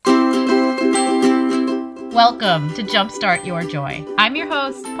Welcome to Jumpstart Your Joy. I'm your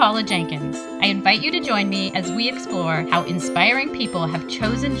host, Paula Jenkins. I invite you to join me as we explore how inspiring people have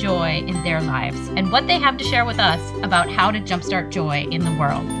chosen joy in their lives and what they have to share with us about how to jumpstart joy in the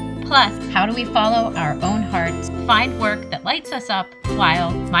world. Plus, how do we follow our own hearts, find work that lights us up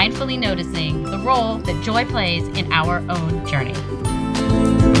while mindfully noticing the role that joy plays in our own journey.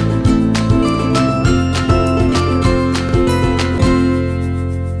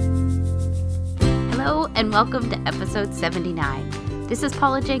 Hello and welcome to episode 79. This is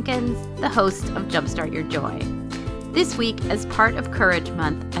Paula Jenkins, the host of Jumpstart Your Joy. This week, as part of Courage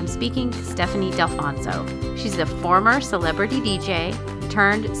Month, I'm speaking to Stephanie D'Alfonso. She's a former celebrity DJ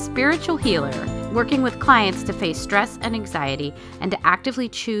turned spiritual healer, working with clients to face stress and anxiety and to actively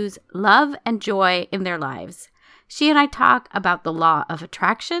choose love and joy in their lives. She and I talk about the law of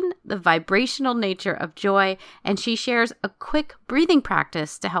attraction, the vibrational nature of joy, and she shares a quick breathing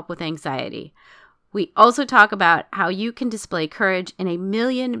practice to help with anxiety. We also talk about how you can display courage in a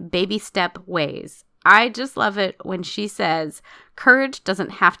million baby step ways. I just love it when she says, courage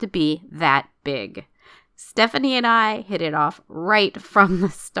doesn't have to be that big. Stephanie and I hit it off right from the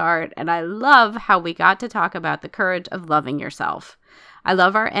start, and I love how we got to talk about the courage of loving yourself. I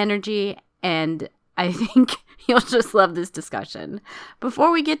love our energy, and I think you'll just love this discussion.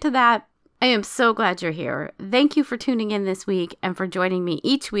 Before we get to that, I am so glad you're here. Thank you for tuning in this week and for joining me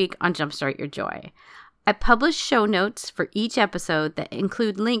each week on Jumpstart Your Joy. I publish show notes for each episode that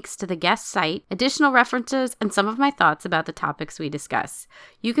include links to the guest site, additional references, and some of my thoughts about the topics we discuss.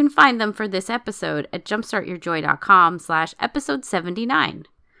 You can find them for this episode at jumpstartyourjoy.com/episode 79.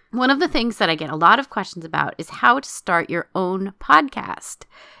 One of the things that I get a lot of questions about is how to start your own podcast.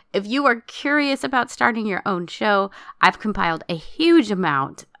 If you are curious about starting your own show, I've compiled a huge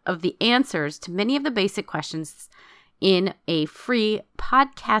amount of the answers to many of the basic questions in a free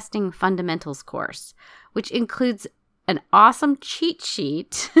podcasting fundamentals course, which includes an awesome cheat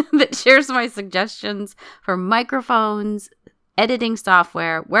sheet that shares my suggestions for microphones, editing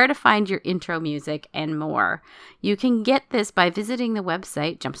software, where to find your intro music, and more. You can get this by visiting the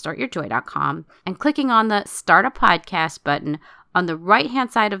website, jumpstartyourjoy.com, and clicking on the Start a Podcast button on the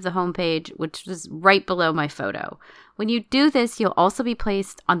right-hand side of the homepage, which is right below my photo. When you do this, you'll also be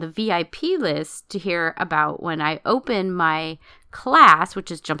placed on the VIP list to hear about when I open my class,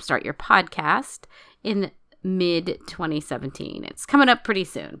 which is Jumpstart Your Podcast, in mid-2017. It's coming up pretty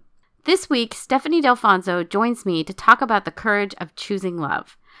soon. This week, Stephanie D'Alfonso joins me to talk about the courage of choosing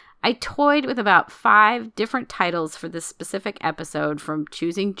love. I toyed with about 5 different titles for this specific episode, from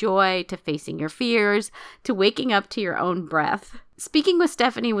choosing joy to facing your fears to waking up to your own breath. Speaking with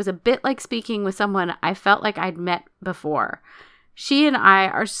Stephanie was a bit like speaking with someone I felt like I'd met before. She and I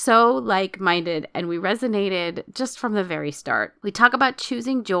are so like-minded, and we resonated just from the very start. We talk about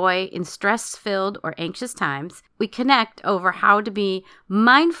choosing joy in stress-filled or anxious times. We connect over how to be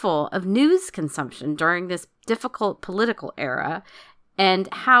mindful of news consumption during this difficult political era,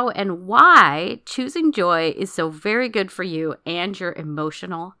 and how and why choosing joy is so very good for you and your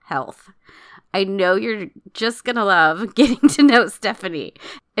emotional health. I know you're just going to love getting to know Stephanie.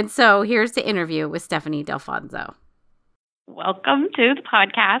 And so here's the interview with Stephanie D'Alfonso. Welcome to the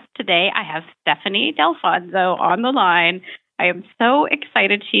podcast. Today I have Stephanie D'Alfonso on the line. I am so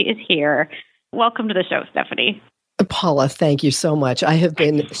excited she is here. Welcome to the show, Stephanie. Paula, thank you so much. I have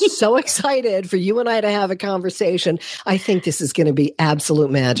been so excited for you and I to have a conversation. I think this is going to be absolute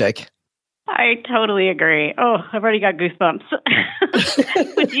magic. I totally agree. Oh, I've already got goosebumps.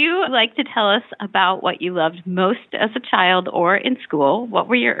 Would you like to tell us about what you loved most as a child or in school? What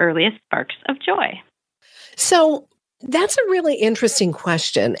were your earliest sparks of joy? So that's a really interesting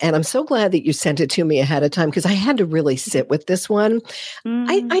question. And I'm so glad that you sent it to me ahead of time, because I had to really sit with this one.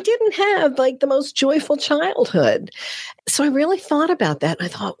 I didn't have like the most joyful childhood. So I really thought about that. And I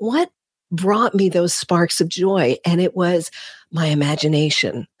thought, what brought me those sparks of joy? And it was my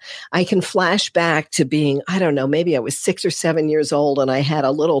imagination. I can flash back to being, I don't know, maybe I was 6 or 7 years old, and I had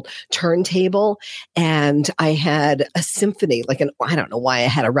a little turntable and I had a symphony, I don't know why I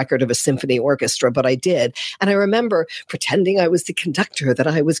had a record of a symphony orchestra, but I did. And I remember pretending I was the conductor, that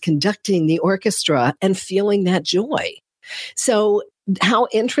I was conducting the orchestra and feeling that joy. So how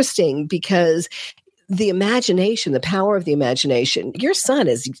interesting, because the imagination, the power of the imagination, your son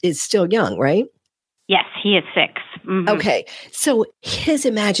is still young, right? Yes, he is 6. Mm-hmm. Okay. So his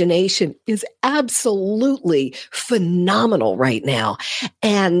imagination is absolutely phenomenal right now.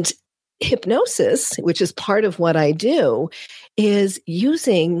 And hypnosis, which is part of what I do, is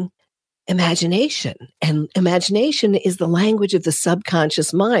using imagination. And imagination is the language of the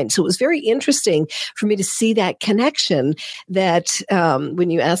subconscious mind. So it was very interesting for me to see that connection that when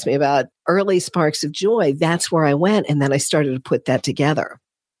you asked me about early sparks of joy, that's where I went. And then I started to put that together.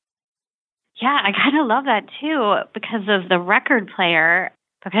 Yeah, I kind of love that too because of the record player,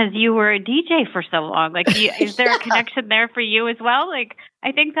 because you were a DJ for so long. Like, is there a connection there for you as well? Like,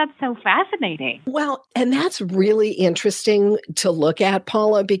 I think that's so fascinating. Well, and that's really interesting to look at,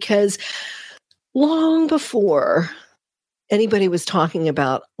 Paula, because long before anybody was talking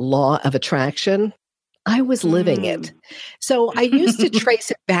about law of attraction, I was living it. So I used to trace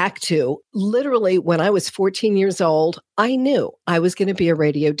it back to literally when I was 14 years old, I knew I was going to be a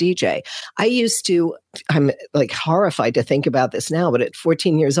radio DJ. I'm like horrified to think about this now, but at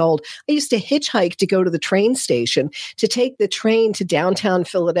 14 years old, I used to hitchhike to go to the train station, to take the train to downtown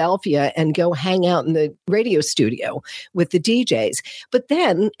Philadelphia and go hang out in the radio studio with the DJs. But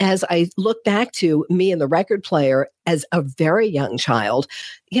then as I look back to me and the record player as a very young child,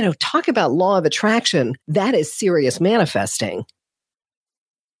 talk about law of attraction, that is serious manifesting.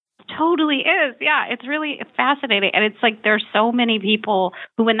 Totally is. Yeah, it's really fascinating. And it's like there's so many people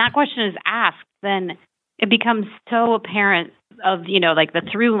who, when that question is asked, then it becomes so apparent of, like the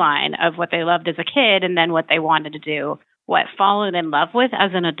through line of what they loved as a kid and then what they wanted to do, fallen in love with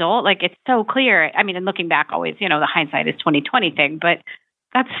as an adult. Like, it's so clear. I mean, and looking back always, the hindsight is 20/20 thing, but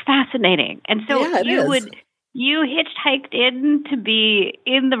that's fascinating. And so you hitchhiked in to be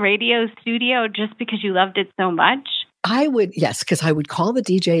in the radio studio just because you loved it so much? I would, yes, because I would call the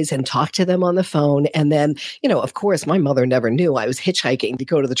DJs and talk to them on the phone. And then, of course, my mother never knew I was hitchhiking to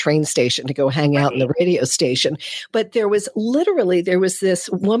go to the train station to go hang out in the radio station. But there was this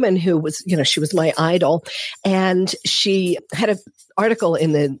woman who was, she was my idol. And she had an article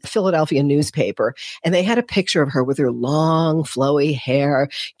in the Philadelphia newspaper. And they had a picture of her with her long, flowy hair,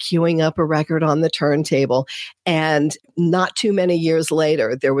 queuing up a record on the turntable. And not too many years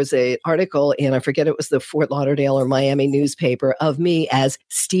later, there was an article in, I forget it was the Fort Lauderdale or Miami newspaper, of me as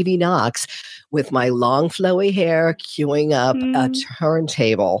Stevie Knox with my long flowy hair queuing up a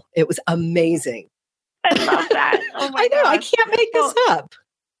turntable. It was amazing. I love that. Oh my I know. gosh. I can't make this up.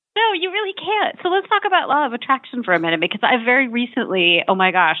 No, you really can't. So let's talk about law of attraction for a minute, because I very recently, oh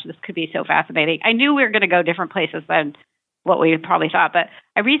my gosh, this could be so fascinating. I knew we were going to go different places than what we probably thought, but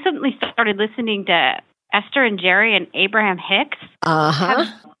I recently started listening to Esther and Jerry and Abraham Hicks.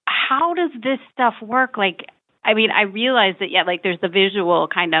 How does this stuff work? Like, I mean, I realized that, there's the visual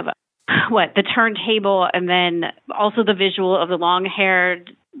kind of, the turntable, and then also the visual of the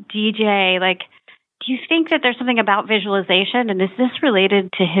long-haired DJ. Like, do you think that there's something about visualization, and is this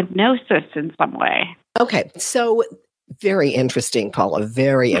related to hypnosis in some way? Okay, so very interesting, Paula,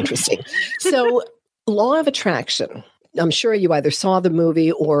 very interesting. So law of attraction, I'm sure you either saw the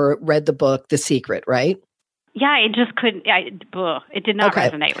movie or read the book, The Secret, right? Yeah, it just couldn't, it did not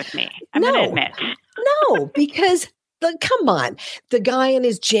resonate with me. I'm going to admit. No, because come on, the guy in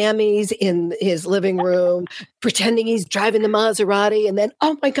his jammies in his living room, pretending he's driving the Maserati, and then,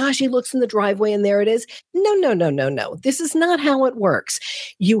 oh my gosh, he looks in the driveway and there it is. No. This is not how it works.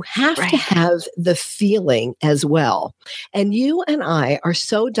 You have to have the feeling as well. And you and I are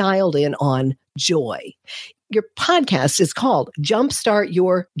so dialed in on joy. Your podcast is called Jumpstart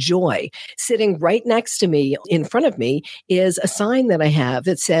Your Joy. Sitting right next to me, in front of me, is a sign that I have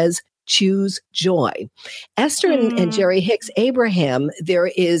that says, Choose Joy. Esther and Jerry Hicks Abraham, there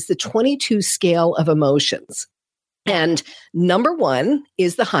is the 22 scale of emotions. And number 1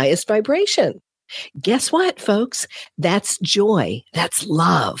 is the highest vibration. Guess what, folks? That's joy. That's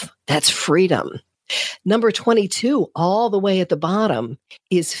love. That's freedom. Number 22, all the way at the bottom,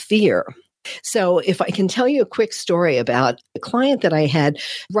 is fear. So if I can tell you a quick story about a client that I had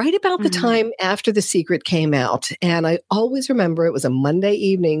right about the time after The Secret came out. And I always remember it was a Monday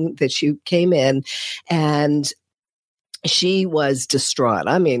evening that she came in, and she was distraught.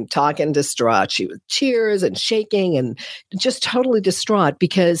 I mean, talking distraught. She was tears and shaking and just totally distraught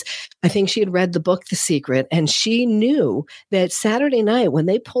because I think she had read the book, The Secret, and she knew that Saturday night when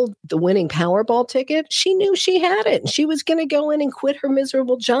they pulled the winning Powerball ticket, she knew she had it. She was going to go in and quit her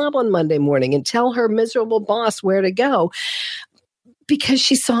miserable job on Monday morning and tell her miserable boss where to go, because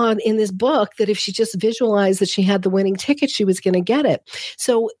she saw in this book that if she just visualized that she had the winning ticket, she was going to get it.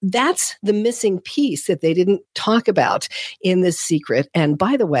 So that's the missing piece that they didn't talk about in this Secret. And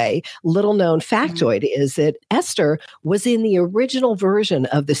by the way, little known factoid is that Esther was in the original version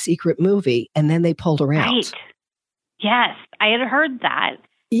of the Secret movie, and then they pulled her out. Right. Yes, I had heard that.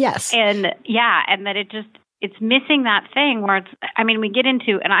 Yes. And and that it just, it's missing that thing where we get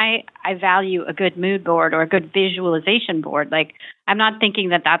into, and I value a good mood board or a good visualization board. Like, I'm not thinking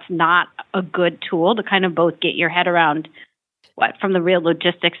that that's not a good tool to kind of both get your head around what, from the real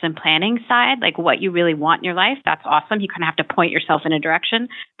logistics and planning side, like what you really want in your life. That's awesome. You kind of have to point yourself in a direction.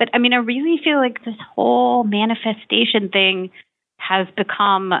 But I really feel like this whole manifestation thing has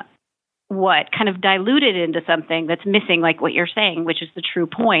become what kind of diluted into something that's missing, like what you're saying, which is the true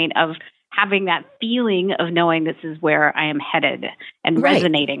point of having that feeling of knowing this is where I am headed and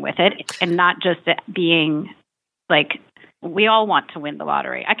resonating with it, and not just it being like, we all want to win the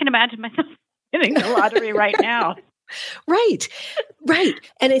lottery. I can imagine myself winning the lottery right now. Right.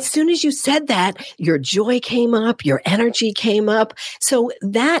 And as soon as you said that, your joy came up, your energy came up. So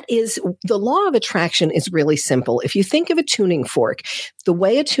that is, the law of attraction is really simple. If you think of a tuning fork, the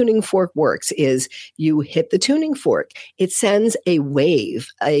way a tuning fork works is you hit the tuning fork. It sends a wave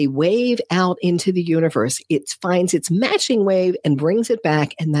out into the universe. It finds its matching wave and brings it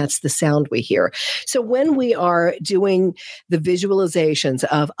back, and that's the sound we hear. So when we are doing the visualizations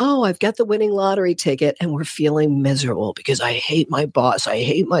of, oh, I've got the winning lottery ticket, and we're feeling miserable because I hate my boss, I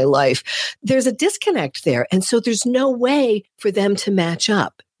hate my life, there's a disconnect there. And so there's no way for them to match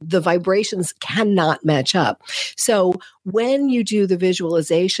up. The vibrations cannot match up. So when you do the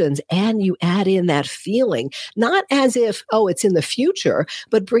visualizations and you add in that feeling, not as if, oh, it's in the future,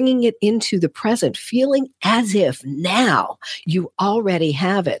 but bringing it into the present, feeling as if now you already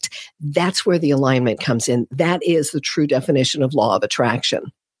have it, that's where the alignment comes in. That is the true definition of law of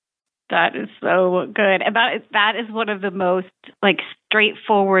attraction. That is so good. That is one of the most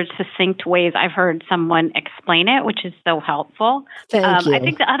straightforward, succinct ways I've heard someone explain it, which is so helpful. Thank you. I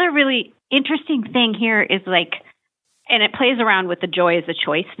think the other really interesting thing here is and it plays around with the joy is a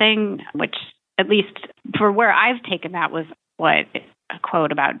choice thing, which at least for where I've taken that was what a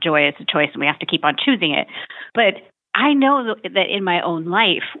quote about joy is a choice and we have to keep on choosing it. But I know that in my own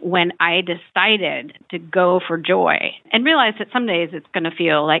life, when I decided to go for joy and realize that some days it's going to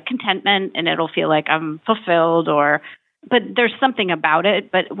feel like contentment and it'll feel like I'm fulfilled, but there's something about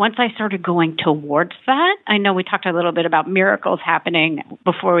it. But once I started going towards that, I know we talked a little bit about miracles happening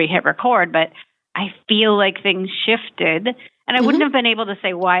before we hit record, but I feel like things shifted. And I wouldn't have been able to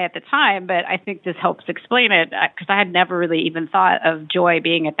say why at the time, but I think this helps explain it because I had never really even thought of joy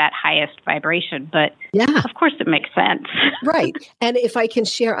being at that highest vibration. But yeah, of course it makes sense. Right. And if I can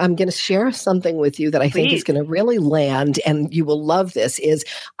share, I'm going to share something with you that I think is going to really land, and you will love this, is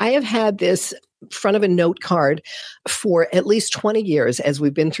I have had this front of a note card for at least 20 years as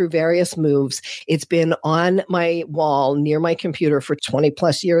we've been through various moves. It's been on my wall near my computer for 20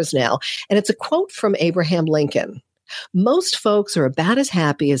 plus years now. And it's a quote from Abraham Lincoln. Most folks are about as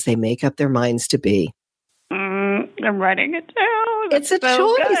happy as they make up their minds to be. I'm writing it down. It's a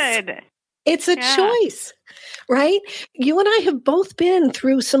choice. Good. It's a choice, right? You and I have both been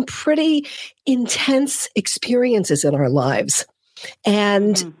through some pretty intense experiences in our lives.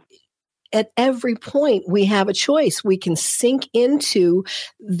 And at every point, we have a choice. We can sink into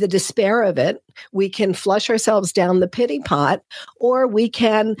the despair of it. We can flush ourselves down the pity pot, or we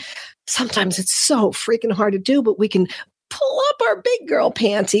can, sometimes it's so freaking hard to do, but we can pull up our big girl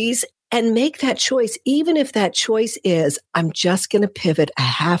panties and make that choice, even if that choice is, I'm just going to pivot a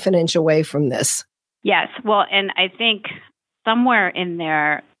half an inch away from this. Yes. Well, and I think somewhere in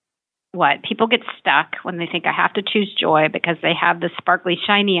there, people get stuck when they think I have to choose joy because they have this sparkly,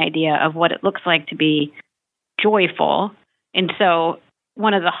 shiny idea of what it looks like to be joyful. And so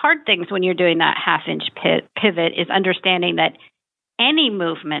one of the hard things when you're doing that half-inch pivot is understanding that any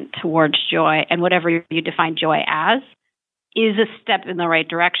movement towards joy, and whatever you define joy as, is a step in the right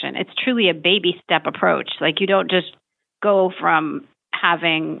direction. It's truly a baby step approach. Like, you don't just go from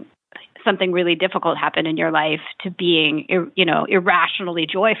having something really difficult happen in your life to being, irrationally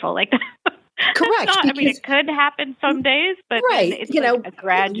joyful. Like, correct. It could happen some days, but it's a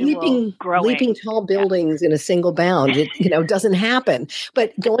gradual growing. Leaping tall buildings in a single bound, it doesn't happen.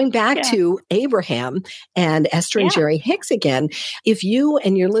 But going back to Abraham and Esther and Jerry Hicks again, if you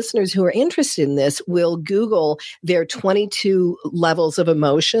and your listeners who are interested in this will Google their 22 levels of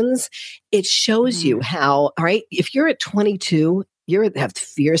emotions, it shows you how, all right, if you're at 22, you have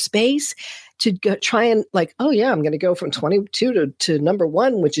fear space to go, try and I'm going to go from 22 to number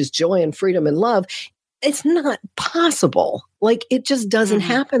 1, which is joy and freedom and love. It's not possible. It just doesn't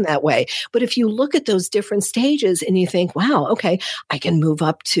happen that way. But if you look at those different stages and you think, wow, okay, I can move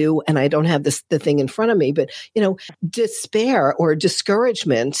up to, and I don't have the thing in front of me, but despair or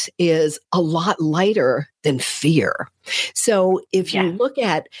discouragement is a lot lighter than fear. So if you look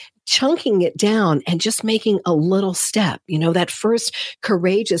at chunking it down and just making a little step, that first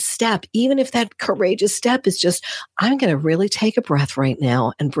courageous step, even if that courageous step is just, I'm going to really take a breath right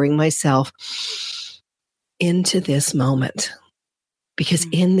now and bring myself into this moment. Because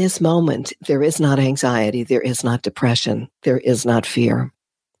in this moment, there is not anxiety, there is not depression, there is not fear.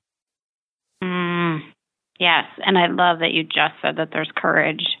 Yes. And I love that you just said that there's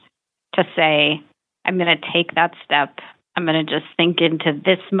courage to say, I'm going to take that step. I'm going to just think into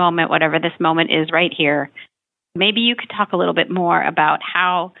this moment, whatever this moment is right here. Maybe you could talk a little bit more about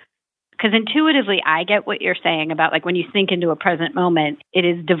how, because intuitively I get what you're saying about like when you think into a present moment, it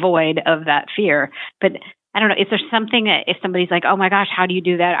is devoid of that fear. But I don't know, is there something that if somebody's like, oh my gosh, how do you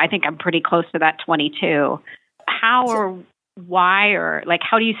do that? I think I'm pretty close to that 22. How or why or like,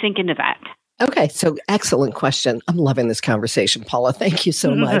 how do you think into that? Okay, so excellent question. I'm loving this conversation, Paula. Thank you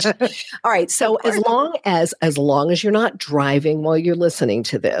so much. All right, so as long as you're not driving while you're listening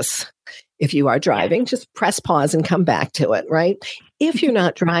to this, if you are driving, just press pause and come back to it, right? If you're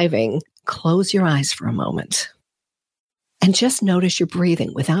not driving, close your eyes for a moment. And just notice your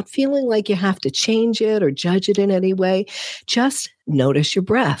breathing without feeling like you have to change it or judge it in any way. Just notice your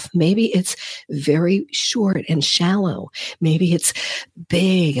breath. Maybe it's very short and shallow. Maybe it's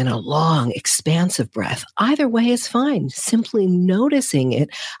big and a long, expansive breath. Either way is fine. Simply noticing it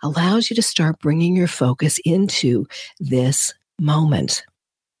allows you to start bringing your focus into this moment.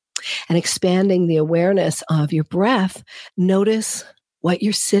 And expanding the awareness of your breath, notice what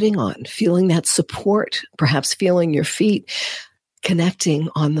you're sitting on, feeling that support, perhaps feeling your feet connecting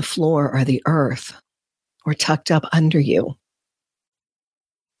on the floor or the earth or tucked up under you.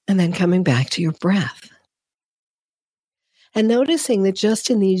 And then coming back to your breath. And noticing that just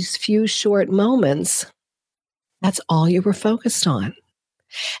in these few short moments, that's all you were focused on.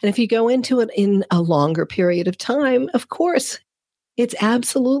 And if you go into it in a longer period of time, of course, it's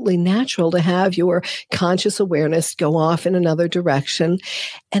absolutely natural to have your conscious awareness go off in another direction.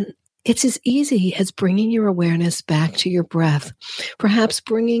 And it's as easy as bringing your awareness back to your breath, perhaps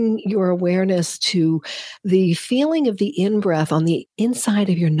bringing your awareness to the feeling of the in-breath on the inside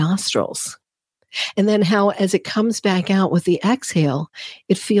of your nostrils. And then how, as it comes back out with the exhale,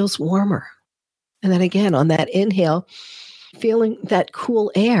 it feels warmer. And then again, on that inhale, feeling that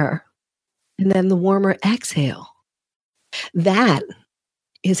cool air, and then the warmer exhale. That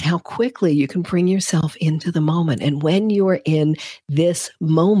is how quickly you can bring yourself into the moment. And when you're in this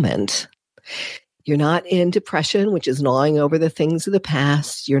moment, you're not in depression, which is gnawing over the things of the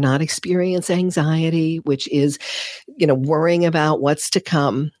past. You're not experiencing anxiety, which is, worrying about what's to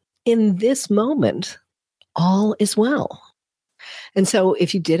come. In this moment, all is well. And so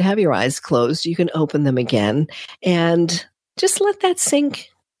if you did have your eyes closed, you can open them again and just let that sink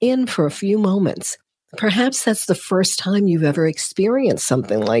in for a few moments. Perhaps that's the first time you've ever experienced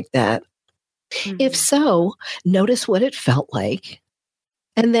something like that. Mm-hmm. If so, notice what it felt like.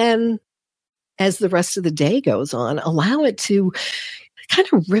 And then as the rest of the day goes on, allow it to kind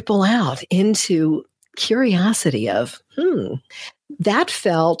of ripple out into curiosity of, that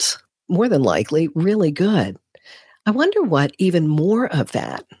felt more than likely really good. I wonder what even more of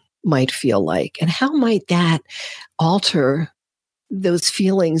that might feel like, and how might that alter those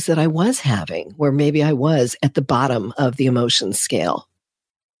feelings that I was having, where maybe I was at the bottom of the emotion scale.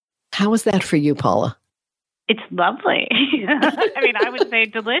 How was that for you, Paula? It's lovely. I mean, I would say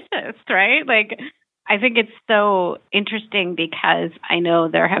delicious, right? Like, I think it's so interesting because I know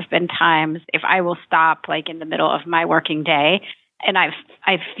there have been times if I will stop like in the middle of my working day and I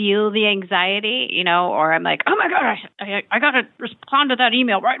feel the anxiety, or I'm like, oh my gosh, I got to respond to that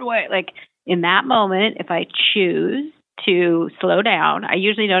email right away. Like in that moment, if I choose to slow down, I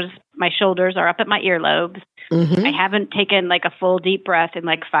usually notice my shoulders are up at my earlobes. Mm-hmm. I haven't taken like a full deep breath in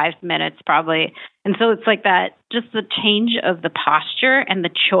like 5 minutes probably. And so it's like that, just the change of the posture and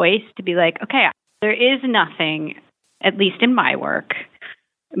the choice to be like, okay, there is nothing, at least in my work,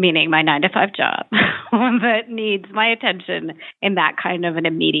 meaning my 9-to-5 job, that needs my attention in that kind of an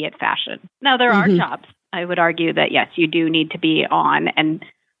immediate fashion. Now, there are jobs, I would argue that, yes, you do need to be on, and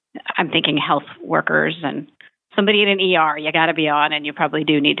I'm thinking health workers and somebody in an ER, you got to be on, and you probably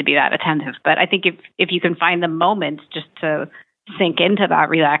do need to be that attentive. But I think if you can find the moments just to sink into that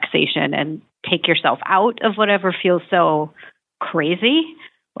relaxation and take yourself out of whatever feels so crazy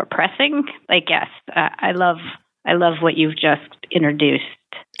or pressing, like, yes, I love what you've just introduced.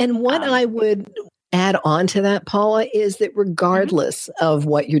 And what I would add on to that, Paula, is that regardless of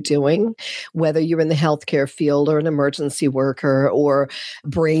what you're doing, whether you're in the healthcare field or an emergency worker or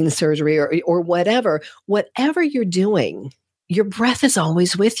brain surgery or whatever you're doing, your breath is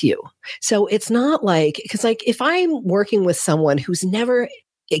always with you. So it's not like, because like if I'm working with someone who's never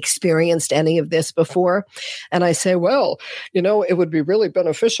experienced any of this before. And I say, well, it would be really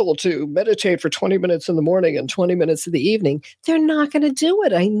beneficial to meditate for 20 minutes in the morning and 20 minutes in the evening. They're not going to do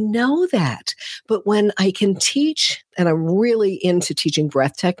it. I know that. But when I can teach, and I'm really into teaching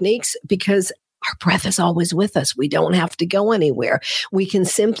breath techniques because our breath is always with us. We don't have to go anywhere. We can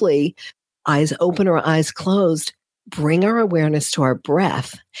simply, eyes open or eyes closed, bring our awareness to our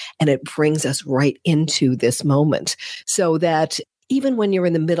breath, and it brings us right into this moment so that even when you're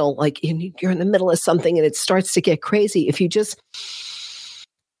in the middle, like you're in the middle of something and it starts to get crazy, if you just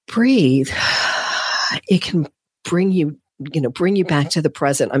breathe, it can bring you back to the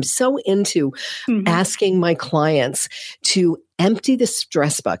present. I'm so into asking my clients to empty the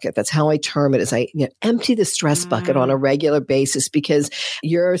stress bucket. That's how I term it, is I empty the stress bucket on a regular basis, because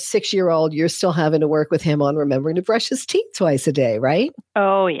your 6-year-old, you're still having to work with him on remembering to brush his teeth twice a day, right?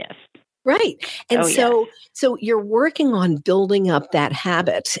 Oh, yes. Right. And so you're working on building up that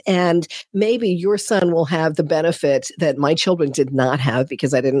habit, and maybe your son will have the benefit that my children did not have,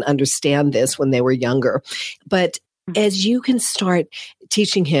 because I didn't understand this when they were younger. But as you can start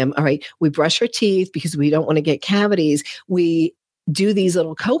teaching him, all right, we brush our teeth because we don't want to get cavities. We do these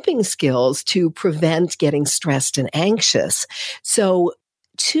little coping skills to prevent getting stressed and anxious. So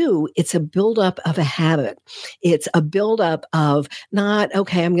 2, it's a buildup of a habit. It's a buildup of not,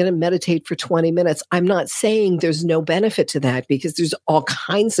 okay, I'm going to meditate for 20 minutes. I'm not saying there's no benefit to that, because there's all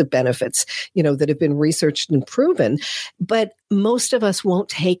kinds of benefits, that have been researched and proven. But most of us won't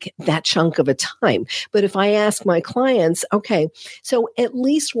take that chunk of a time. But if I ask my clients, okay, so at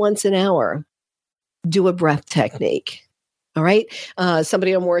least once an hour, do a breath technique. All right.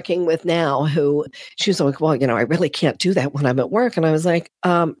 Somebody I'm working with now who she was like, well, I really can't do that when I'm at work. And I was like,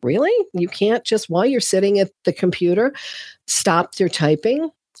 really? You can't just, while you're sitting at the computer, stop your typing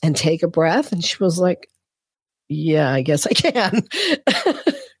and take a breath? And she was like, yeah, I guess I can.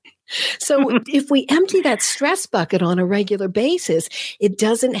 So if we empty that stress bucket on a regular basis, it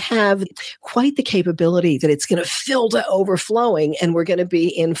doesn't have quite the capability that it's going to fill to overflowing, and we're going to be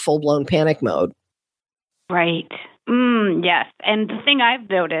in full-blown panic mode. Right. Yes. And the thing I've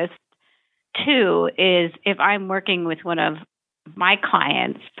noticed, too, is if I'm working with one of my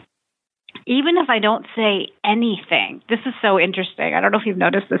clients, even if I don't say anything, this is so interesting. I don't know if you've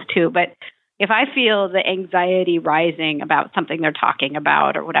noticed this, too, but if I feel the anxiety rising about something they're talking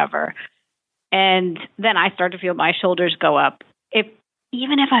about or whatever, and then I start to feel my shoulders go up,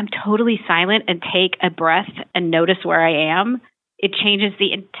 even if I'm totally silent and take a breath and notice where I am, it changes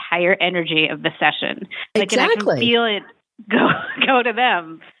the entire energy of the session. Like, exactly. And I can feel it go to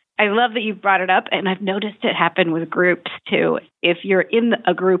them. I love that you brought it up, and I've noticed it happen with groups too. If you're in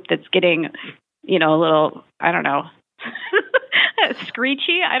a group that's getting, a little, I don't know,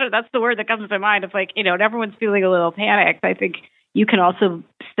 screechy. That's the word that comes to my mind. It's like, and everyone's feeling a little panicked. I think you can also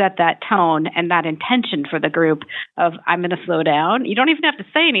set that tone and that intention for the group of, I'm going to slow down. You don't even have to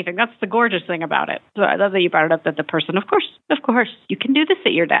say anything. That's the gorgeous thing about it. So I love that you brought it up, that the person, of course, you can do this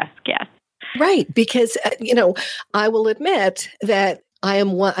at your desk. Yes. Right. Because, I will admit that I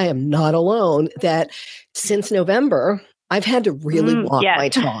am not alone, that since November, I've had to really walk my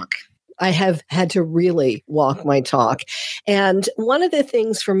talk. I have had to really walk my talk. And one of the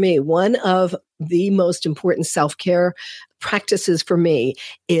things for me, one of the most important self-care practices for me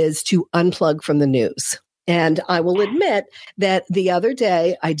is to unplug from the news. And I will admit that the other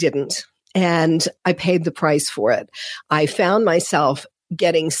day I didn't, and I paid the price for it. I found myself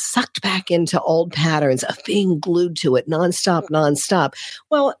getting sucked back into old patterns of being glued to it nonstop.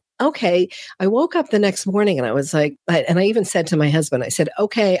 Well, okay. I woke up the next morning and I was like, and I even said to my husband, I said,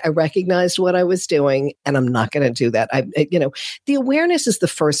 okay, I recognized what I was doing and I'm not going to do that. The awareness is the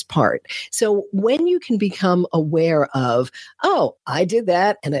first part. So when you can become aware of, oh, I did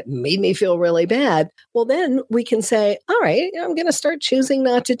that and it made me feel really bad. Well, then we can say, all right, I'm going to start choosing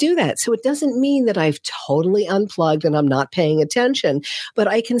not to do that. So it doesn't mean that I've totally unplugged and I'm not paying attention, but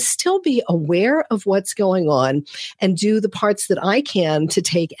I can still be aware of what's going on and do the parts that I can to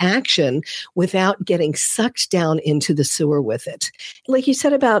take action without getting sucked down into the sewer with it. Like you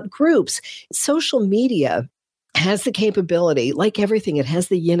said about groups, social media has the capability, like everything, it has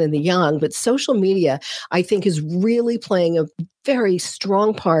the yin and the yang, but social media, I think, is really playing a very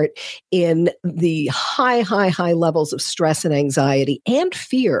strong part in the high levels of stress and anxiety and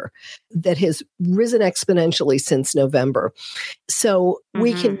fear that has risen exponentially since November. So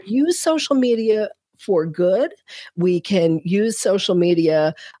we can use social media for good. We can use social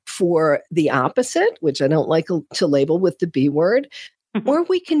media for the opposite, which I don't like to label with the B word. or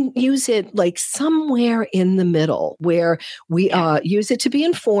we can use it like somewhere in the middle where we use it to be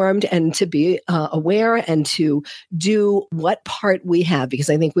informed and to be aware and to do what part we have, because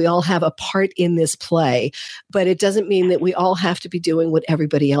I think we all have a part in this play, but it doesn't mean that we all have to be doing what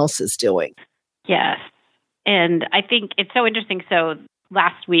everybody else is doing. Yes. And I think it's so interesting. So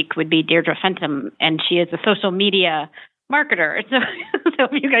last week would be Deirdre Fenton, and she is a social media marketer. So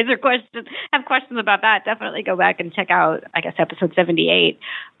if you guys have questions about that, definitely go back and check out, I guess, episode 78.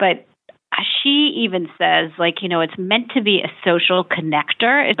 But she even says, like, it's meant to be a social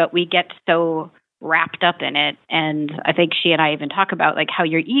connector, but we get so wrapped up in it. And I think she and I even talk about like how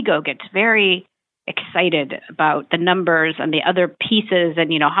your ego gets very excited about the numbers and the other pieces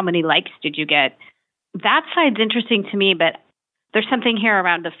and, how many likes did you get? That side's interesting to me, but there's something here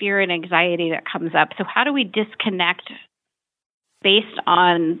around the fear and anxiety that comes up. So how do we disconnect based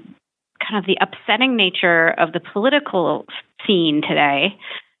on kind of the upsetting nature of the political scene today?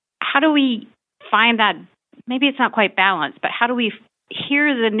 How do we find that, maybe it's not quite balanced, but how do we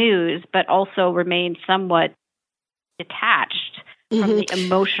hear the news but also remain somewhat detached from the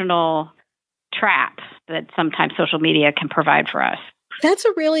emotional trap that sometimes social media can provide for us? That's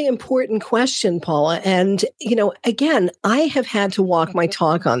a really important question, Paula. And, again, I have had to walk my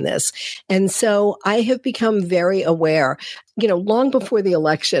talk on this. And so I have become very aware. Long before the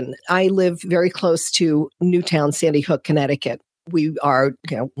election, I live very close to Newtown, Sandy Hook, Connecticut. We are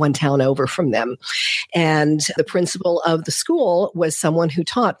one town over from them. And the principal of the school was someone who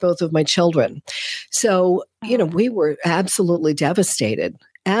taught both of my children. So, we were absolutely devastated.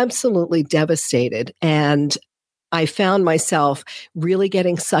 And I found myself really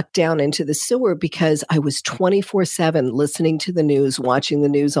getting sucked down into the sewer because I was 24/7 listening to the news, watching the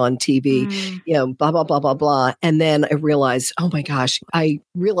news on TV, blah, blah, blah, blah, blah. And then I realized, oh my gosh, I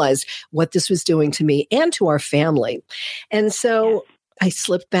realized what this was doing to me and to our family. And so I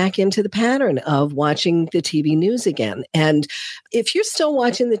slipped back into the pattern of watching the TV news again. And if you're still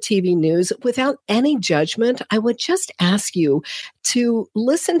watching the TV news without any judgment, I would just ask you to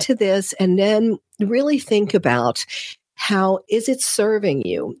listen to this and then really think about how is it serving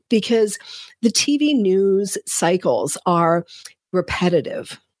you? Because the TV news cycles are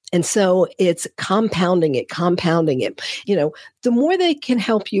repetitive. And so it's compounding it. The more they can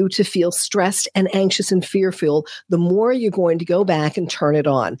help you to feel stressed and anxious and fearful, the more you're going to go back and turn it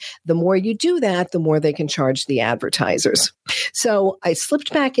on. The more you do that, the more they can charge the advertisers. So I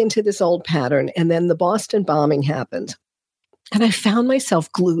slipped back into this old pattern, and then the Boston bombing happened. And I found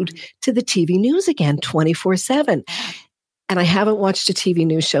myself glued to the TV news again, 24/7. And I haven't watched a TV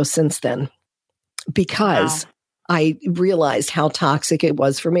news show since then because I realized how toxic it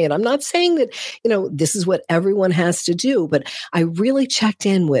was for me. And I'm not saying that, this is what everyone has to do, but I really checked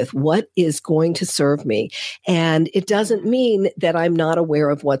in with what is going to serve me. And it doesn't mean that I'm not aware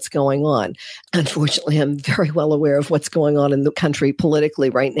of what's going on. Unfortunately, I'm very well aware of what's going on in the country politically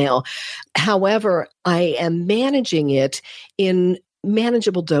right now. However, I am managing it in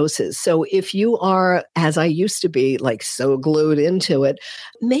manageable doses. So if you are, as I used to be, like so glued into it,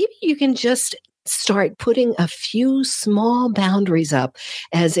 maybe you can just start putting a few small boundaries up,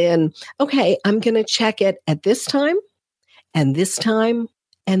 as in, okay, I'm going to check it at this time and this time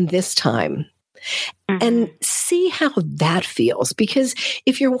and this time. And see how that feels. Because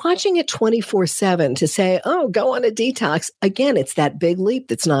if you're watching it 24/7 to say, oh, go on a detox, again, it's that big leap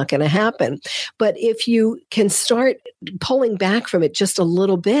that's not going to happen. But if you can start pulling back from it just a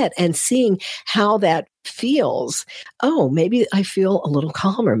little bit and seeing how that feels, oh, maybe I feel a little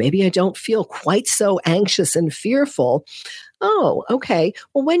calmer. Maybe I don't feel quite so anxious and fearful. Oh, okay.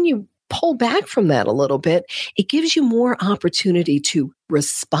 Well, when you pull back from that a little bit, it gives you more opportunity to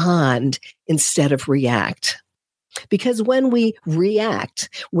respond instead of react. Because when we react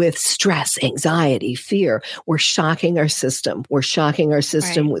with stress, anxiety, fear, we're shocking our system. We're shocking our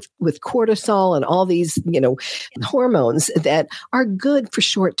system with cortisol and all these, hormones that are good for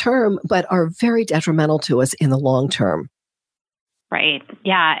short term, but are very detrimental to us in the long term. Right.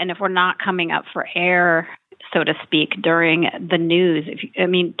 Yeah. And if we're not coming up for air, so to speak, during the news,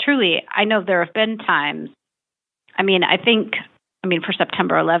 truly, I know there have been times, for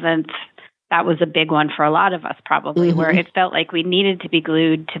September 11th, that was a big one for a lot of us probably, where it felt like we needed to be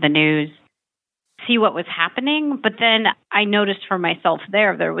glued to the news, see what was happening. But then I noticed for myself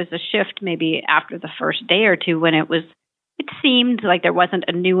there was a shift maybe after the first day or two when it seemed like there wasn't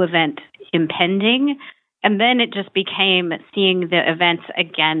a new event impending. And then it just became seeing the events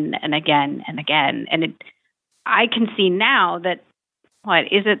again and again and again. And I can see now that, what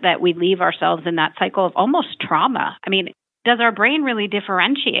is it that we leave ourselves in that cycle of almost trauma? Does our brain really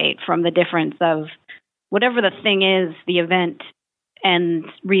differentiate from the difference of whatever the thing is, the event, and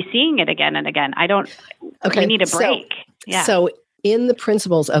re-seeing it again and again. We need a break. So in the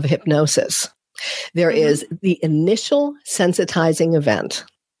principles of hypnosis, there is the initial sensitizing event.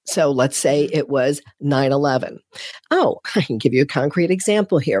 So let's say it was 9/11. Oh, I can give you a concrete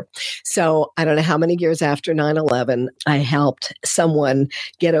example here. So I don't know how many years after 9/11, I helped someone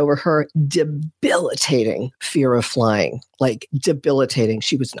get over her debilitating fear of flying, like debilitating.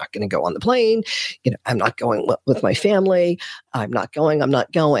 She was not going to go on the plane. I'm not going with my family. I'm not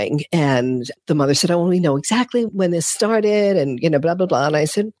going. And the mother said, oh, we know exactly when this started and, blah, blah, blah. And I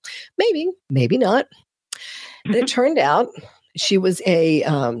said, maybe not. And it turned out she was a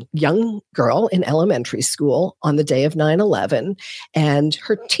young girl in elementary school on the day of 9/11, and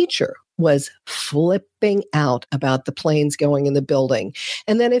her teacher was flipping out about the planes going in the building.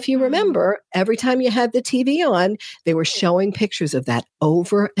 And then if you remember, every time you had the TV on, they were showing pictures of that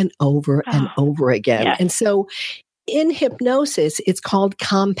over and over and over again. Yes. And so in hypnosis, it's called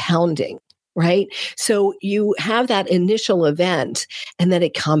compounding. Right? So you have that initial event and then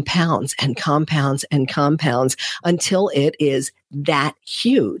it compounds and compounds and compounds until it is that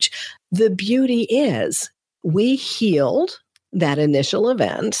huge. The beauty is we healed that initial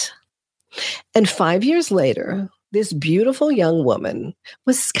event. And 5 years later, this beautiful young woman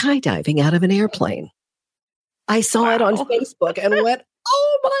was skydiving out of an airplane. I saw it on Facebook and went,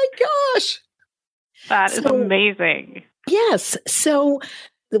 oh my gosh. That is amazing. Yes. So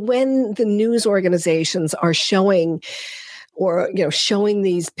when the news organizations are showing showing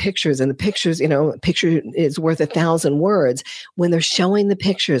these pictures, and the pictures, a picture is worth 1,000 words. When they're showing the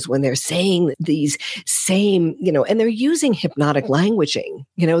pictures, when they're saying these same, and they're using hypnotic languaging,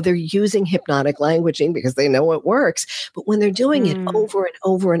 they're using hypnotic languaging because they know it works. But when they're doing it over and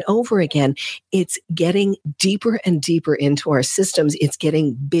over and over again, it's getting deeper and deeper into our systems. It's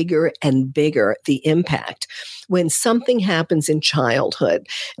getting bigger and bigger, the impact. When something happens in childhood,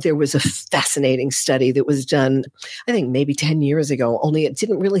 there was a fascinating study that was done, I think maybe 10 years ago, only it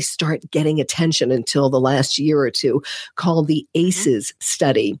didn't really start getting attention until the last year or two, called the ACEs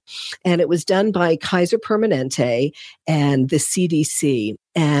study. And it was done by Kaiser Permanente and the CDC.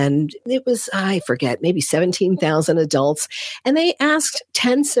 And it was, I forget, maybe 17,000 adults. And they asked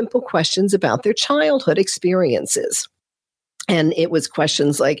 10 simple questions about their childhood experiences. And it was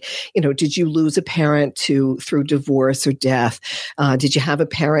questions like, did you lose a parent through divorce or death? Did you have a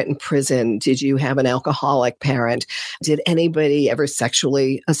parent in prison? Did you have an alcoholic parent? Did anybody ever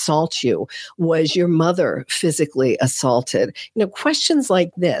sexually assault you? Was your mother physically assaulted? Questions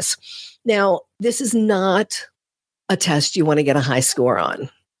like this. Now, this is not a test you want to get a high score on.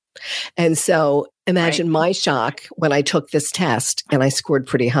 And so imagine my shock when I took this test and I scored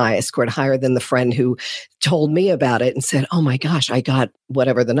pretty high. I scored higher than the friend who told me about it and said, oh my gosh, I got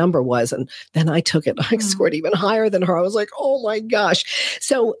whatever the number was. And then I took it. I scored even higher than her. I was like, oh my gosh.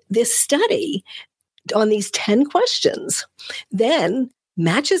 So this study on these 10 questions then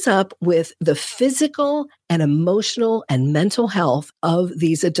matches up with the physical and emotional and mental health of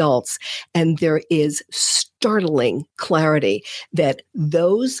these adults. And there is startling clarity that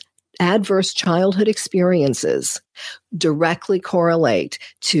those adverse childhood experiences directly correlate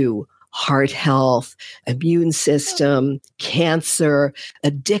to heart health, immune system, cancer,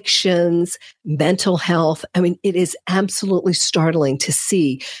 addictions, mental health. I mean, it is absolutely startling to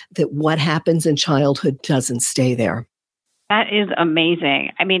see that what happens in childhood doesn't stay there. That is amazing.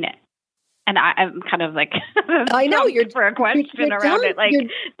 I mean, and I'm kind of like, I know you're for a question around it. Like,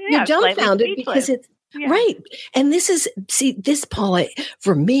 you're dumbfounded because it's right. And this, Paula,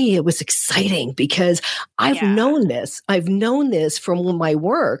 for me, it was exciting because I've known this. I've known this from my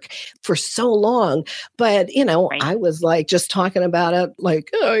work for so long. But, I was like just talking about it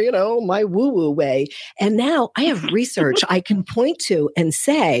like, my woo-woo way. And now I have research I can point to and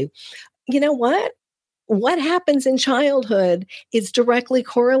say, you know what? What happens in childhood is directly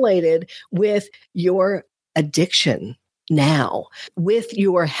correlated with your addiction now, with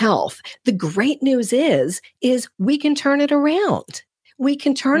your health. The great news is we can turn it around. We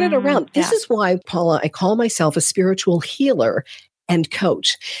can turn it around. This is why, Paula, I call myself a spiritual healer and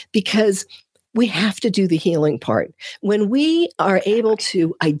coach, because we have to do the healing part. When we are able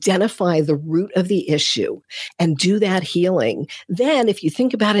to identify the root of the issue and do that healing, then if you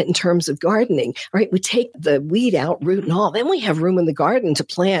think about it in terms of gardening, right, we take the weed out, root and all, then we have room in the garden to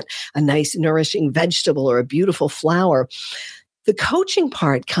plant a nice nourishing vegetable or a beautiful flower. The coaching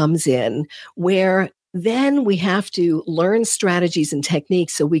part comes in where then we have to learn strategies and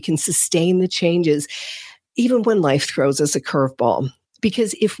techniques so we can sustain the changes even when life throws us a curveball.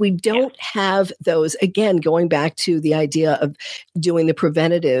 Because if we don't have those, again, going back to the idea of doing the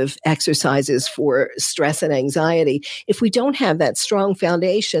preventative exercises for stress and anxiety, if we don't have that strong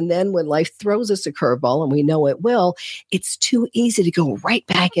foundation, then when life throws us a curveball, and we know it will, it's too easy to go right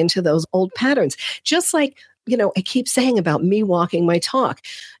back into those old patterns. Just like, I keep saying about me walking my talk,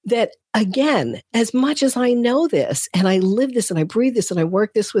 that again, as much as I know this and I live this and I breathe this and I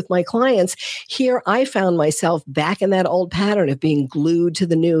work this with my clients, here I found myself back in that old pattern of being glued to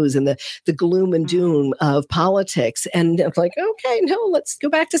the news and the gloom and doom of politics. And it's like, okay, no, let's go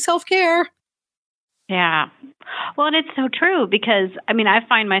back to self-care. Yeah. Well, and it's so true because, I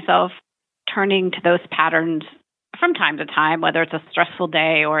find myself turning to those patterns from time to time, whether it's a stressful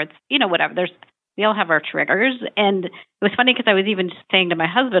day or it's, whatever. We all have our triggers. And it was funny because I was even saying to my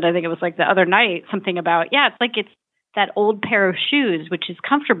husband, I think it was like the other night, something about, it's that old pair of shoes, which is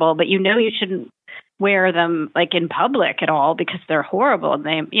comfortable, but you shouldn't wear them like in public at all because they're horrible. And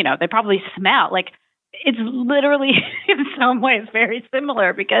they probably smell like it's literally in some ways very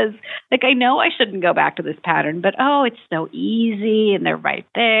similar because I know I shouldn't go back to this pattern, but it's so easy and they're right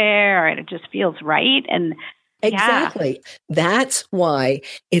there and it just feels right. And exactly. That's why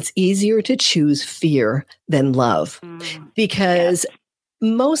it's easier to choose fear than love because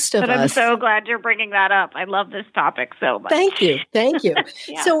most of us. But I'm so glad you're bringing that up. I love this topic so much. Thank you.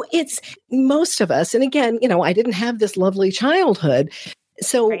 So it's most of us. And again, I didn't have this lovely childhood.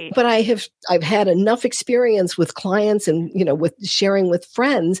 So, but I've had enough experience with clients and, with sharing with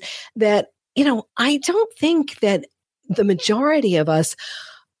friends that, I don't think that the majority of us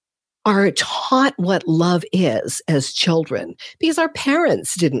are taught what love is as children because our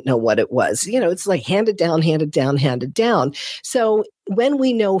parents didn't know what it was. It's like handed down, handed down, handed down. So when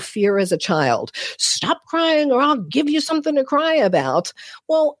we know fear as a child, stop crying or I'll give you something to cry about.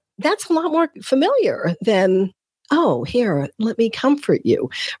 Well, that's a lot more familiar than, oh, here, let me comfort you,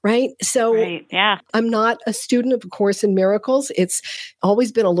 right? So I'm not a student of A Course in Miracles. It's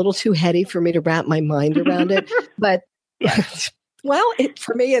always been a little too heady for me to wrap my mind around it, but well,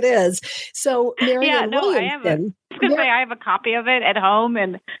 for me it is. So Marianne Williamson. I have a copy of it at home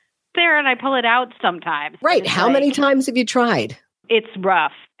and there, and I pull it out sometimes. Right. How many times have you tried? It's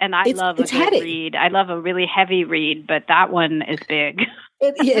rough, and I love a good read. I love a really heavy read, but that one is big.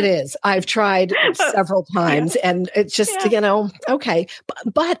 It is. I've tried several times, and it's just, okay.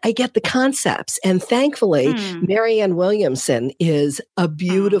 But I get the concepts. And thankfully, Marianne Williamson is a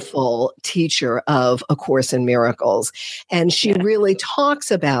beautiful teacher of A Course in Miracles. And she really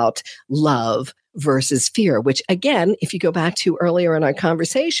talks about love versus fear, which again, if you go back to earlier in our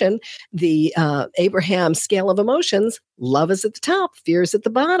conversation, the Abraham scale of emotions, love is at the top, fear is at the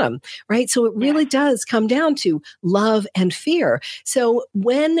bottom, right? So it really does come down to love and fear. So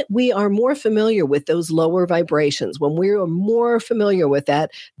when we are more familiar with those lower vibrations, when we are more familiar with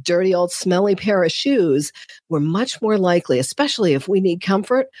that dirty old smelly pair of shoes, we're much more likely, especially if we need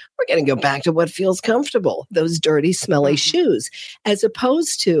comfort, we're going to go back to what feels comfortable, those dirty, smelly shoes, as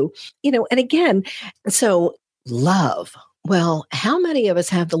opposed to, and again, so love. Well, how many of us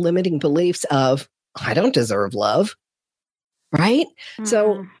have the limiting beliefs of, I don't deserve love? Right?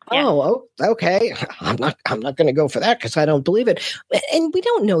 So, okay, I'm not going to go for that because I don't believe it. And we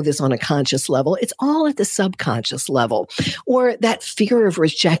don't know this on a conscious level. It's all at the subconscious level or that fear of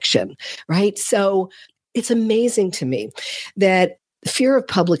rejection, right? So it's amazing to me that fear of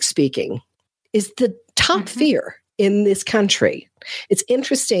public speaking is the top fear in this country. It's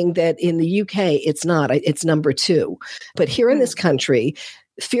interesting that in the UK, it's not. It's number 2. But here in this country,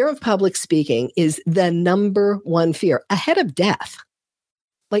 fear of public speaking is the number 1 fear, ahead of death.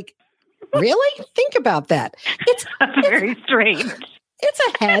 Like, really? Think about that. It's very strange.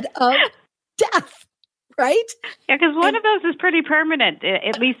 It's ahead of death, right? Yeah, because one of those is pretty permanent,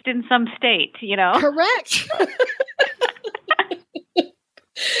 at least in some state, Correct.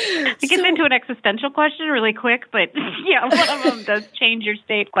 It gets into an existential question really quick, but one of them does change your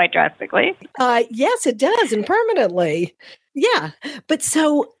state quite drastically. Yes, it does, and permanently. Yeah. But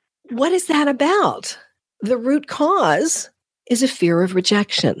so what is that about? The root cause is a fear of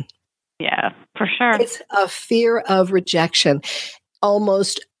rejection. Yeah, for sure. It's a fear of rejection.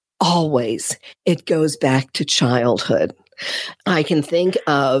 Almost always it goes back to childhood. I can think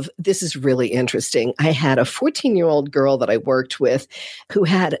of, this is really interesting. I had a 14-year-old girl that I worked with who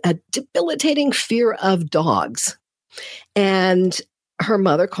had a debilitating fear of dogs. And her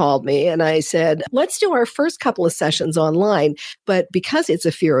mother called me and I said, let's do our first couple of sessions online. But because it's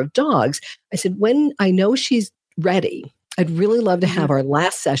a fear of dogs, I said, when I know she's ready, I'd really love to have our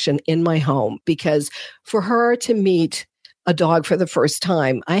last session in my home because for her to meet a dog for the first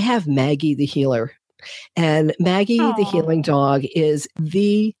time, I have Maggie the healer And Maggie, the Aw. healing dog, is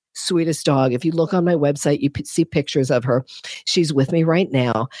the sweetest dog. If you look on my website, you see pictures of her. She's with me right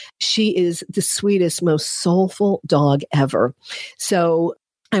now. She is the sweetest, most soulful dog ever. So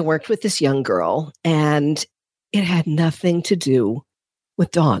I worked with this young girl, and it had nothing to do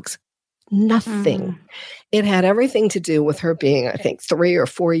with dogs. Nothing. It had everything to do with her being, I think, 3 or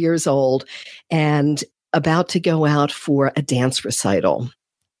 4 years old and about to go out for a dance recital,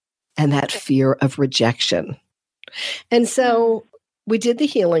 and that fear of rejection. And so we did the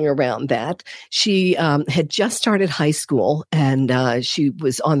healing around that. She had just started high school, and she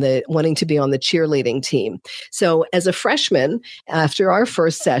was wanting to be on the cheerleading team. So as a freshman, after our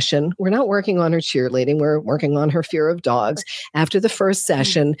first session, we're not working on her cheerleading. We're working on her fear of dogs. After the first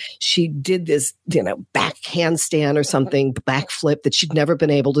session, she did this, back handstand or something, backflip that she'd never been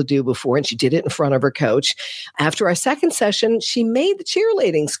able to do before. And she did it in front of her coach. After our second session, she made the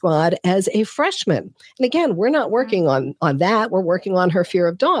cheerleading squad as a freshman. And again, we're not working on that. We're working on her fear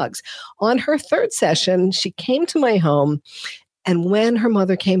of dogs. On her third session, she came to my home, and when her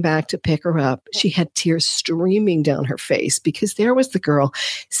mother came back to pick her up, she had tears streaming down her face because there was the girl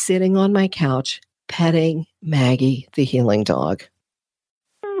sitting on my couch petting Maggie, the healing dog.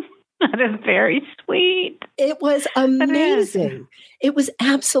 That is very sweet. It was amazing. It was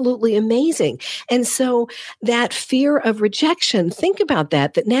absolutely amazing. And so that fear of rejection, think about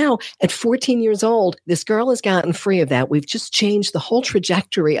that now at 14 years old, this girl has gotten free of that. We've just changed the whole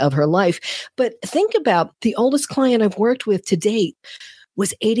trajectory of her life. But think about the oldest client I've worked with to date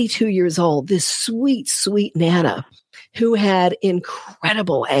was 82 years old, this sweet, sweet Nana who had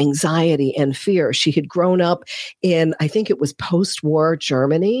incredible anxiety and fear. She had grown up in, I think it was post-war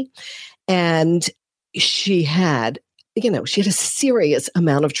Germany, and she had a serious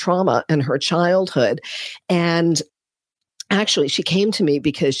amount of trauma in her childhood. And actually, she came to me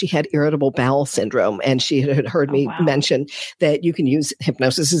because she had irritable bowel syndrome, and she had heard me mention that you can use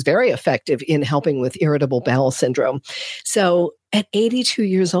hypnosis is very effective in helping with irritable bowel syndrome. So at 82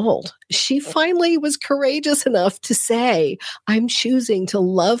 years old, she finally was courageous enough to say, I'm choosing to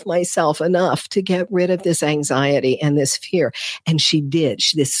love myself enough to get rid of this anxiety and this fear. And she did.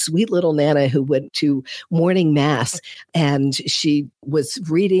 This sweet little Nana who went to morning mass, and she was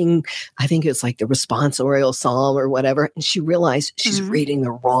reading, I think it's like the responsorial psalm or whatever. And she realized she's reading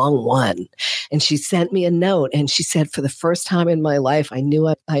the wrong one. And she sent me a note, and she said, for the first time in my life, I knew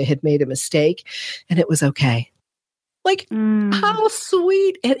I had made a mistake, and it was okay. Like, how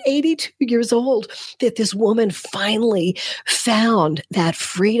sweet at 82 years old that this woman finally found that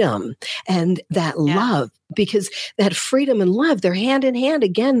freedom and that love, because that freedom and love, they're hand in hand.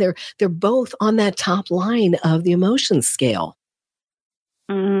 Again, they're both on that top line of the emotion scale.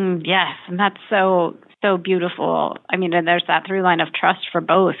 Yes, and that's so beautiful. I mean, and there's that through line of trust for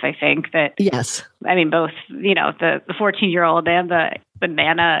both, I think that. Yes. I mean, both, the 14-year-old and the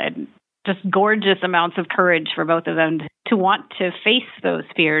Nana, and just gorgeous amounts of courage for both of them to want to face those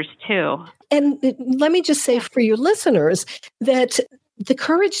fears too. And let me just say for your listeners that the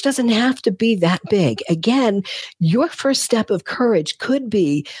courage doesn't have to be that big. Again, your first step of courage could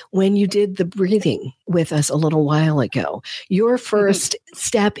be when you did the breathing with us a little while ago. Your first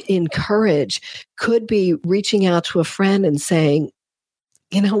step in courage could be reaching out to a friend and saying,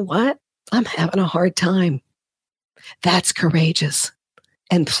 you know what? I'm having a hard time. That's courageous.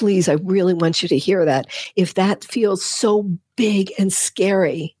 And please, I really want you to hear that. If that feels so big and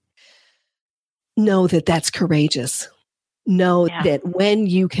scary, know that that's courageous. Know that when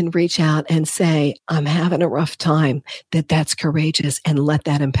you can reach out and say, I'm having a rough time, that's courageous, and let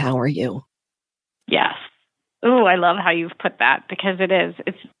that empower you. Yes. Oh, I love how you've put that, because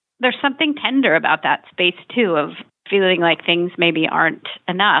there's something tender about that space too, of feeling like things maybe aren't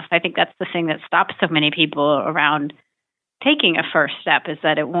enough. I think that's the thing that stops so many people around taking a first step, is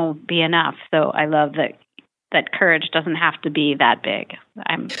that it won't be enough. So I love that courage doesn't have to be that big.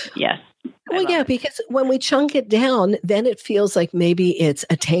 Well, yeah, because when we chunk it down, then it feels like maybe it's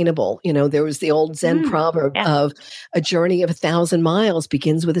attainable. There was the old Zen proverb of a journey of 1,000 miles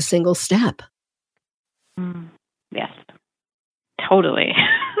begins with a single step. Yes, totally.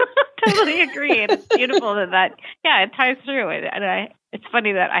 Totally agree. And it's beautiful that it ties through it. And it's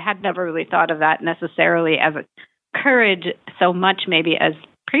funny that I had never really thought of that necessarily as a courage so much, maybe as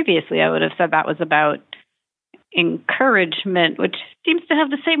previously I would have said that was about encouragement, which seems to have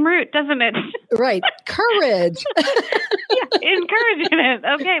the same root, doesn't it? Right. Courage. Encouragement.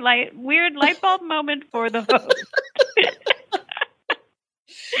 Okay, weird light bulb moment for the host.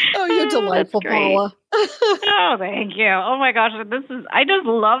 Oh, you're delightful, Paula. Oh, thank you. Oh my gosh, I just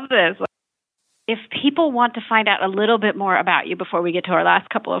love this. If people want to find out a little bit more about you before we get to our last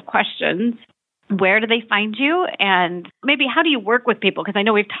couple of questions, where do they find you? And maybe how do you work with people? Because I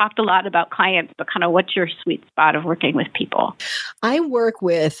know we've talked a lot about clients, but kind of what's your sweet spot of working with people? I work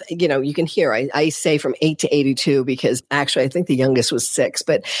with, you can hear, I say from 8 to 82 because actually I think the youngest was 6,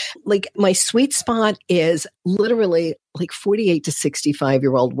 but like my sweet spot is literally like 48 to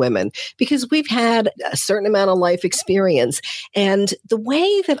 65-year-old women because we've had a certain amount of life experience. And the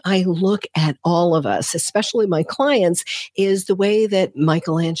way that I look at all of us, especially my clients, is the way that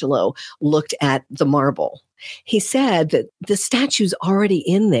Michelangelo looked at the marble. He said that the statue's already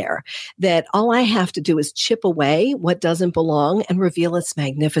in there, that all I have to do is chip away what doesn't belong and reveal its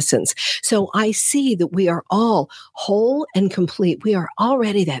magnificence. So I see that we are all whole and complete. We are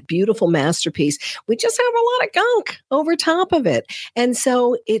already that beautiful masterpiece. We just have a lot of gunk over top of it. And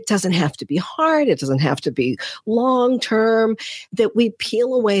so it doesn't have to be hard. It doesn't have to be long term, that we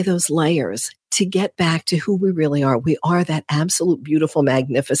peel away those layers to get back to who we really are. We are that absolute beautiful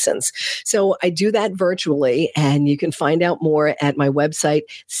magnificence. So I do that virtually, and you can find out more at my website,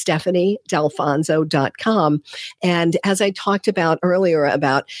 StephanieDalfonso.com. And as I talked about earlier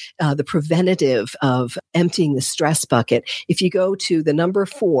about the preventative of emptying the stress bucket, if you go to the number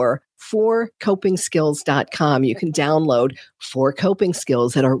 4copingskills.com, you can download 4 coping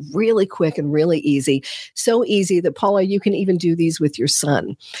skills that are really quick and really easy. So easy that, Paula, you can even do these with your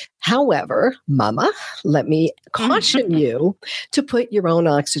son. However, Mama, let me caution you to put your own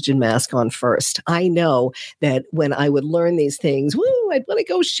oxygen mask on first. I know that when I would learn these things, I'd want to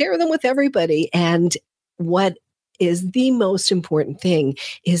go share them with everybody. And what is the most important thing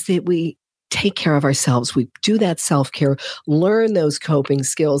is that we take care of ourselves. We do that self-care, learn those coping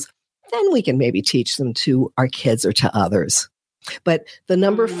skills. Then we can maybe teach them to our kids or to others. But the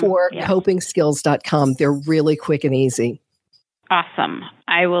number 4, copingskills.com, they're really quick and easy. Awesome.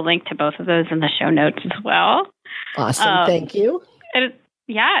 I will link to both of those in the show notes as well. Awesome. Thank you. It's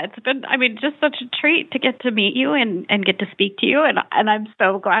been, just such a treat to get to meet you and get to speak to you. And I'm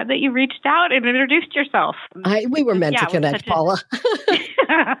so glad that you reached out and introduced yourself. We were meant to connect, Paula.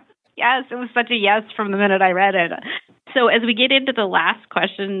 Yes, it was such a yes from the minute I read it. So as we get into the last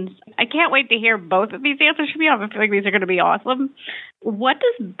questions, I can't wait to hear both of these answers from you. I feel like these are going to be awesome. What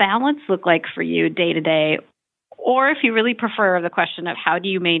does balance look like for you day to day? Or if you really prefer the question of how do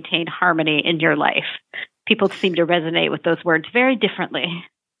you maintain harmony in your life? People seem to resonate with those words very differently.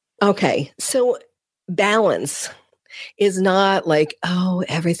 Okay, so balance is not like,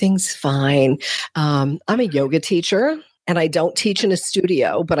 everything's fine. I'm a yoga teacher. And I don't teach in a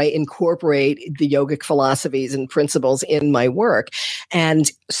studio, but I incorporate the yogic philosophies and principles in my work and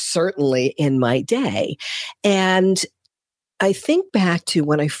certainly in my day. And I think back to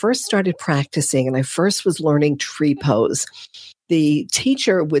when I first started practicing and I first was learning tree pose. The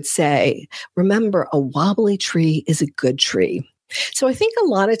teacher would say, remember, a wobbly tree is a good tree. So I think a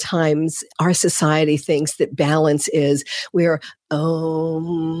lot of times our society thinks that balance is we're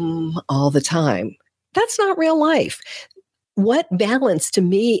all the time. That's not real life. What balance to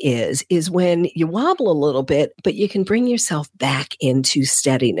me is when you wobble a little bit, but you can bring yourself back into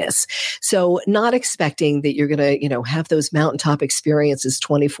steadiness. So not expecting that you're going to, have those mountaintop experiences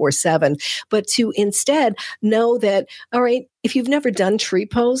 24/7, but to instead know that, all right, if you've never done tree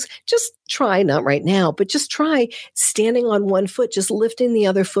pose, just try, not right now, but just try standing on one foot, just lifting the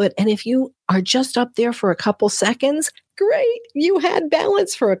other foot. And if you are just up there for a couple seconds, great, you had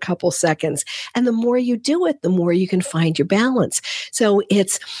balance for a couple seconds. And the more you do it, the more you can find your balance. So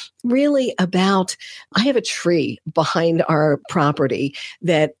it's really about, I have a tree behind our property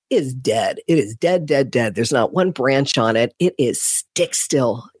that is dead. It is dead, dead, dead. There's not one branch on it. It is stick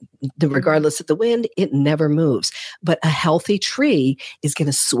still. Regardless of the wind, it never moves. But a healthy tree is going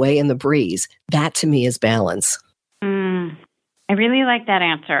to sway in the breeze. That to me is balance. I really like that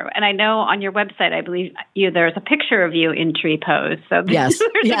answer. And I know on your website, I believe there's a picture of you in tree pose. So there's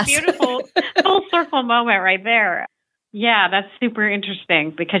a beautiful full circle moment right there. Yeah, that's super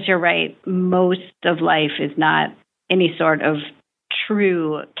interesting because you're right. Most of life is not any sort of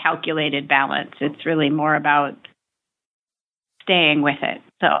true calculated balance. It's really more about staying with it.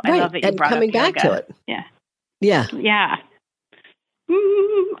 So I love that you brought coming up yoga. back to it. Yeah.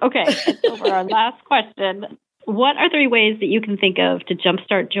 Okay. So for our last question, what are 3 ways that you can think of to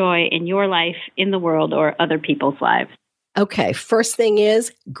jumpstart joy in your life, in the world, or other people's lives? Okay, first thing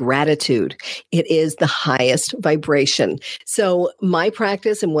is gratitude. It is the highest vibration. So my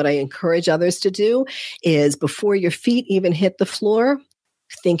practice and what I encourage others to do is before your feet even hit the floor,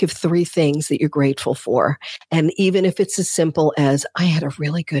 think of 3 things that you're grateful for. And even if it's as simple as, I had a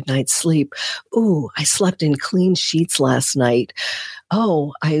really good night's sleep. Ooh, I slept in clean sheets last night.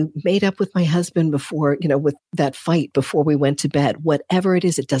 oh, I made up with my husband before, with that fight before we went to bed. Whatever it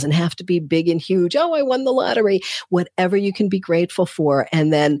is, it doesn't have to be big and huge. Oh, I won the lottery. Whatever you can be grateful for.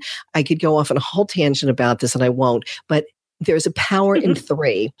 And then I could go off on a whole tangent about this, and I won't, but there's a power in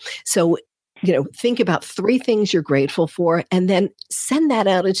 3. So think about 3 things you're grateful for, and then send that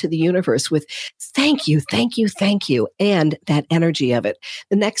out into the universe with thank you, thank you, thank you, and that energy of it.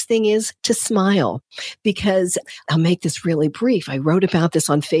 The next thing is to smile, because I'll make this really brief. I wrote about this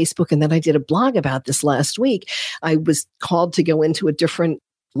on Facebook, and then I did a blog about this last week. I was called to go into a different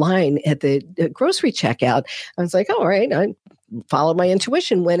line at the grocery checkout. I was like, all right, I followed my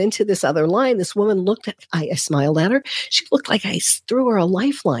intuition, went into this other line. This woman looked at, I smiled at her. She looked like I threw her a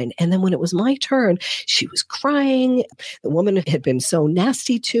lifeline. And then when it was my turn, she was crying. The woman had been so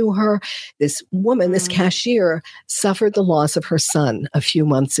nasty to her. This woman, this cashier, suffered the loss of her son a few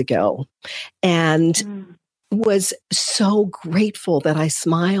months ago. And was so grateful that I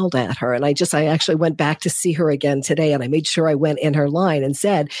smiled at her. And I actually went back to see her again today, and I made sure I went in her line and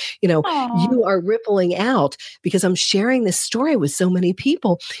said, Aww. You are rippling out because I'm sharing this story with so many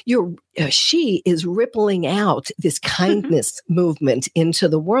people. She is rippling out this kindness movement into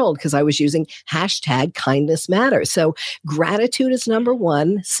the world, because I was using #kindness_matters. So gratitude is number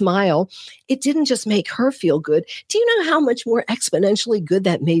 1, smile. It didn't just make her feel good. Do you know how much more exponentially good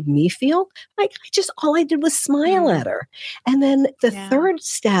that made me feel? Like all I did was smile at her. And then the third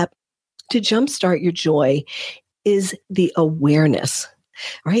step to jumpstart your joy is the awareness,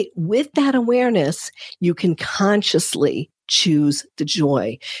 right? With that awareness, you can consciously choose the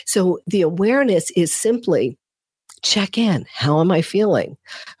joy. So the awareness is simply check in. How am I feeling?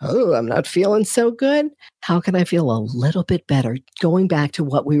 Oh, I'm not feeling so good. How can I feel a little bit better? Going back to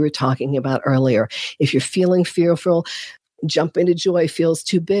what we were talking about earlier. If you're feeling fearful, jump into joy feels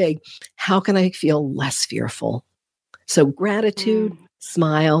too big. How can I feel less fearful? So gratitude,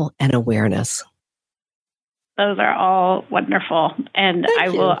 smile, and awareness. Those are all wonderful. And I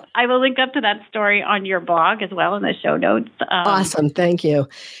will link up to that story on your blog as well in the show notes. Awesome. Thank you.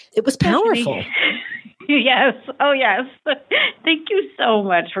 It was powerful. Yes. Oh, yes. Thank you so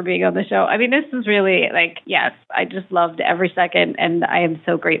much for being on the show. I mean, this is really I just loved every second, and I am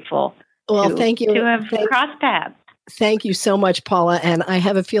so grateful. Well, thank you. To have crossed paths. Thank you so much, Paula. And I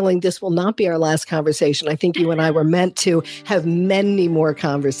have a feeling this will not be our last conversation. I think you and I were meant to have many more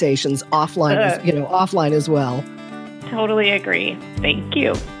conversations offline, offline as well. Totally agree. Thank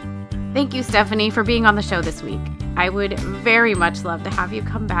you. Thank you, Stephanie, for being on the show this week. I would very much love to have you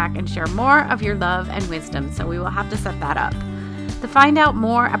come back and share more of your love and wisdom, so we will have to set that up. To find out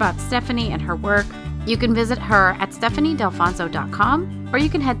more about Stephanie and her work, you can visit her at stephaniedelfonso.com, or you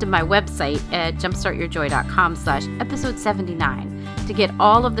can head to my website at jumpstartyourjoy.com/episode 79 to get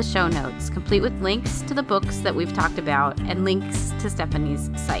all of the show notes, complete with links to the books that we've talked about and links to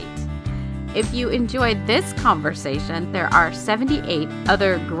Stephanie's site. If you enjoyed this conversation, there are 78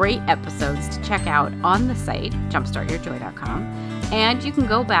 other great episodes to check out on the site, jumpstartyourjoy.com. And you can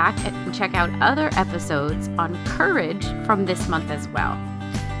go back and check out other episodes on courage from this month as well.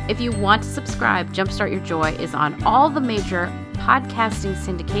 If you want to subscribe, Jumpstart Your Joy is on all the major podcasting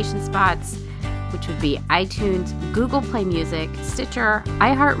syndication spots, which would be iTunes, Google Play Music, Stitcher,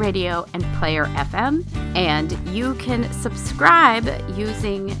 iHeartRadio, and Player FM. And you can subscribe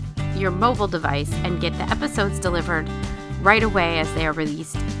using your mobile device and get the episodes delivered right away as they are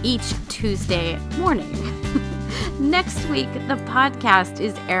released each Tuesday morning. Next week, the podcast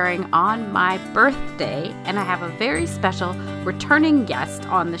is airing on my birthday, and I have a very special returning guest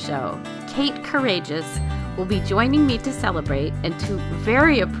on the show. Kate Courageous will be joining me to celebrate and to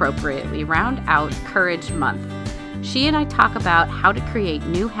very appropriately round out Courage Month. She and I talk about how to create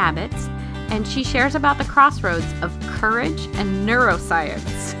new habits, and she shares about the crossroads of courage and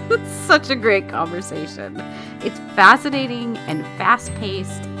neuroscience. It's such a great conversation. It's fascinating and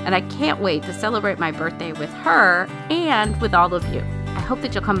fast-paced, and I can't wait to celebrate my birthday with her and with all of you. I hope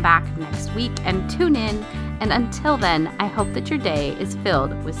that you'll come back next week and tune in, and until then, I hope that your day is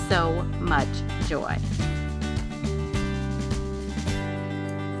filled with so much joy.